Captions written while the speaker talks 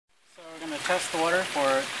test the water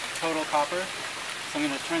for total copper. So I'm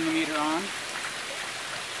going to turn the meter on.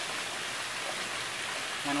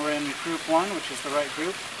 And we're in group 1, which is the right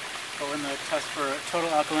group. But we're in the test for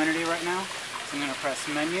total alkalinity right now. So I'm going to press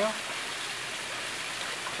menu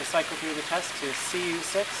to cycle through the test to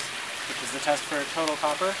CU6, which is the test for total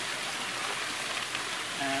copper.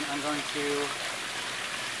 And I'm going to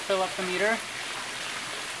fill up the meter.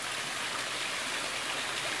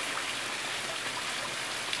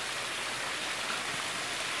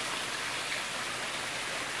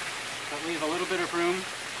 But leave a little bit of room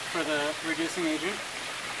for the reducing agent.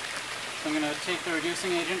 So I'm going to take the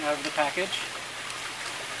reducing agent out of the package.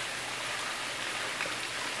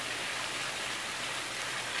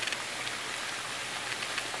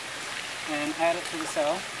 And add it to the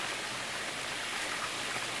cell.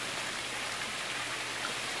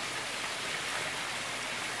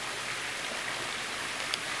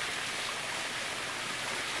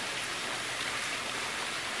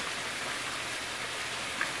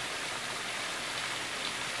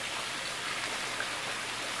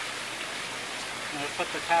 I'm going to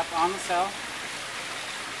put the cap on the cell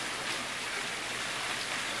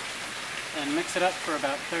and mix it up for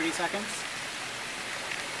about 30 seconds.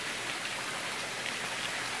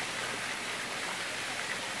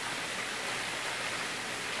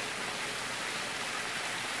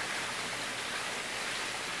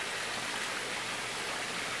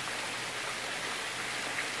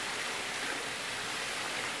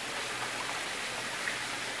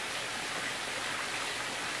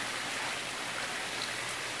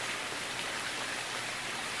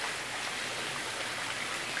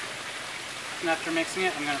 And after mixing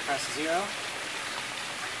it, I'm going to press 0.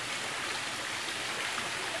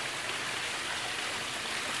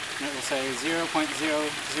 And it will say 0.00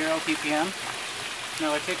 ppm.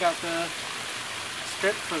 Now I take out the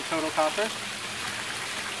strip for the total copper.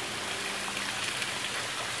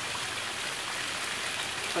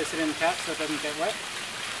 Place it in the cap so it doesn't get wet.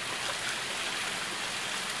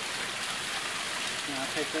 Now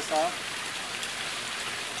take this off.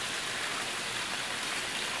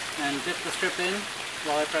 And dip the strip in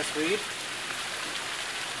while I press read.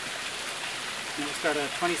 And we'll start a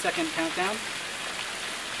 20-second countdown.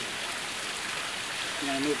 I'm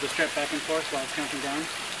going to move the strip back and forth while it's counting down.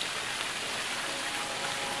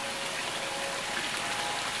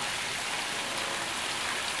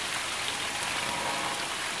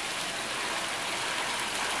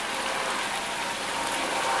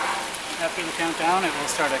 After the countdown, it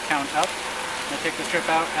will start a count up. I'll take the strip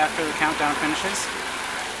out after the countdown finishes.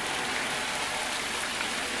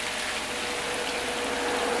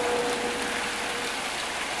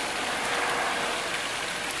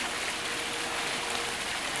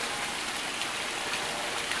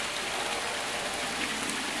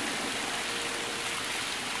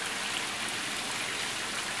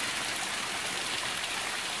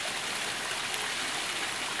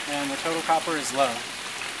 And the total copper is low.